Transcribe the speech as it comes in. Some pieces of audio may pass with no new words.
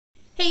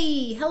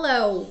Hey,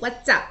 hello,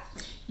 what's up?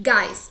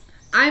 Guys,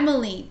 I'm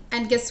Aline,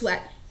 and guess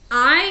what?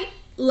 I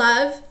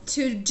love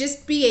to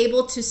just be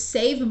able to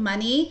save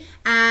money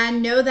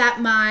and know that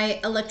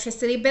my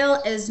electricity bill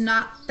is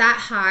not that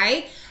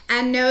high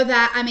and know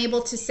that I'm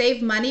able to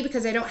save money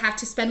because I don't have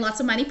to spend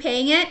lots of money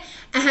paying it,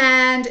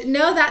 and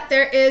know that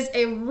there is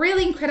a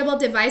really incredible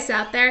device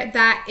out there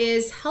that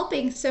is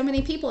helping so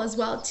many people as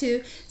well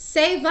to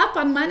save up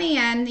on money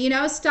and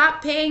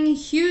stop paying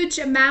huge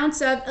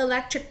amounts of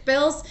electric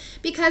bills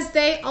because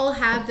they all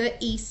have the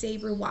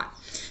Esaverwatt.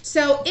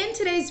 So in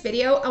today's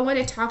video, I want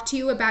to talk to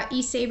you about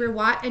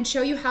Esaverwatt and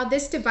show you how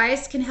this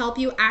device can help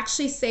you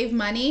actually save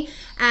money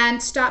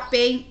and stop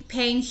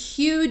paying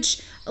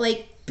huge,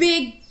 like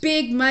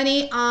big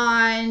money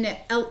on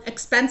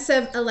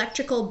expensive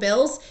electrical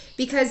bills,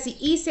 because the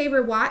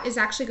Esaverwatt is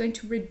actually going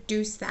to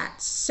reduce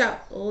that. So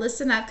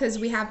listen up, because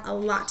we have a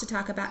lot to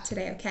talk about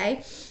today,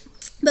 okay?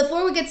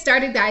 Before we get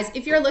started, guys,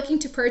 if you're looking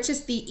to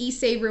purchase the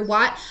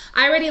Esaverwatt,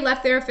 I already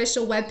left their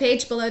official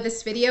webpage below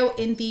this video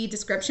in the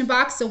description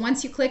box. So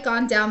once you click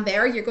on down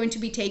there, you're going to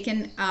be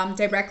taken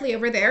directly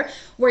over there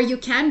where you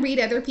can read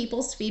other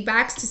people's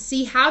feedbacks to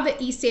see how the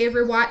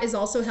Esaverwatt is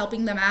also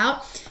helping them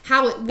out,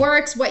 how it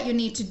works, what you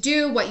need to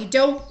do, what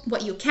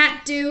you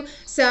can't do.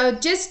 So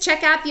just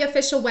check out the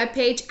official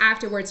webpage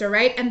afterwards, all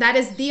right? And that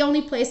is the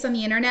only place on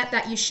the internet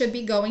that you should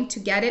be going to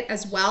get it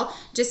as well,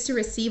 just to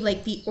receive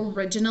like the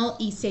original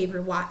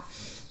Esaverwatt.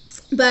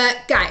 But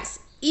guys,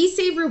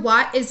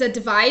 Esaverwatt is a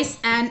device,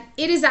 and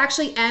it is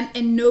actually an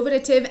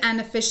innovative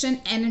and efficient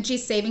energy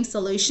saving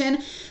solution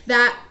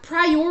that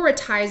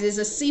prioritizes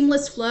a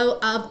seamless flow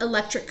of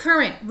electric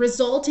current,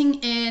 resulting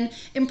in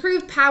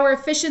improved power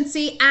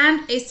efficiency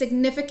and a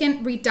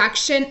significant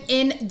reduction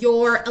in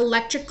your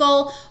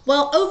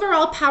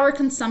overall power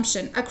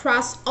consumption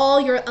across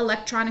all your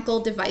electronical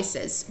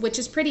devices, which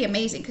is pretty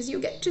amazing because you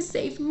get to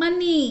save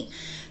money.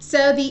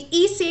 So the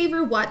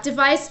Esaverwatt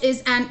device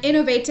is an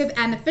innovative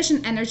and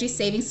efficient energy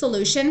saving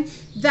solution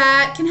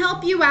that can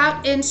help you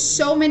out in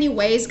so many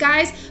ways,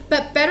 guys.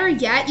 But better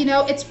yet,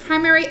 its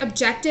primary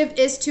objective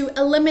is to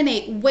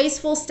eliminate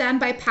wasteful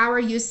standby power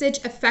usage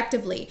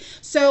effectively.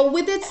 So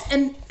with its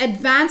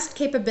advanced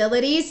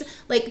capabilities,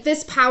 like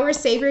this power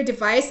saver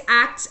device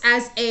acts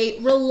as a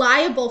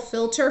reliable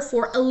filter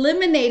for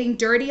eliminating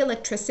dirty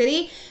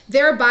electricity,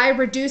 thereby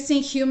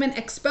reducing human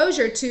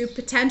exposure to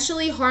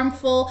potentially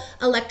harmful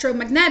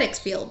electromagnetic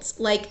fields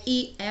like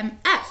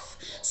EMF.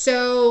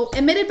 So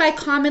emitted by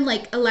common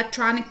like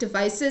electronic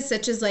devices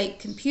such as like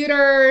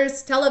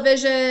computers,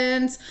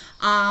 televisions,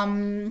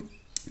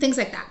 things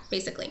like that,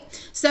 basically.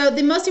 So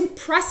the most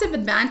impressive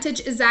advantage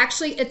is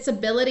actually its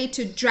ability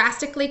to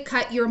drastically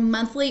cut your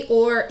monthly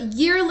or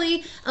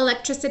yearly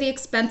electricity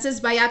expenses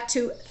by up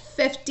to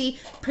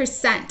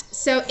 50%.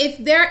 So if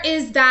there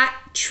is that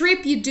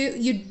trip you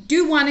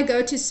do want to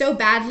go to so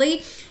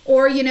badly,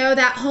 or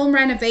that home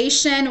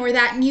renovation or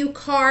that new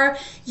car,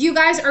 you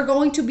guys are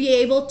going to be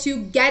able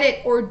to get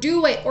it or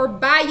do it or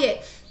buy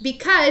it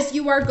because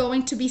you are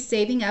going to be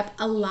saving up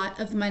a lot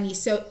of money.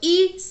 So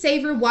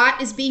Esaverwatt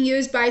is being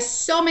used by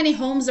so many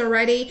homes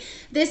already.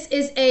 This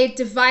is a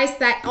device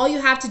that all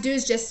you have to do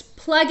is just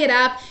plug it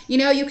up.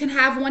 You can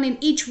have one in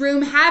each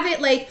room, have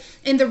it like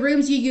in the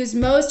rooms you use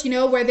most,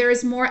 where there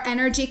is more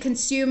energy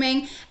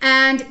consuming.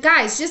 And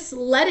guys, just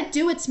let it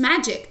do its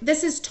magic.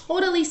 This is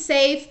totally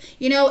safe.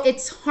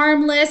 It's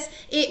harmless.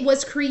 It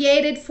was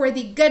created for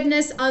the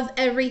goodness of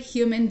every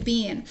human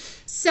being.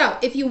 So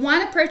if you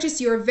want to purchase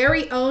your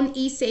very own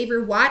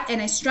Esaverwatt,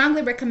 and I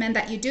strongly recommend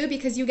that you do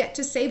because you get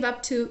to save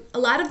up to a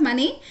lot of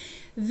money,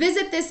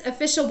 visit this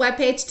official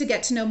webpage to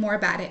get to know more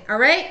about it. All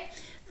right?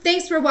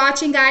 Thanks for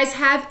watching, guys.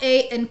 Have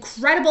an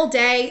incredible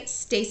day.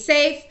 Stay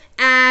safe,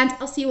 and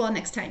I'll see you all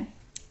next time.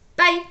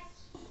 Bye.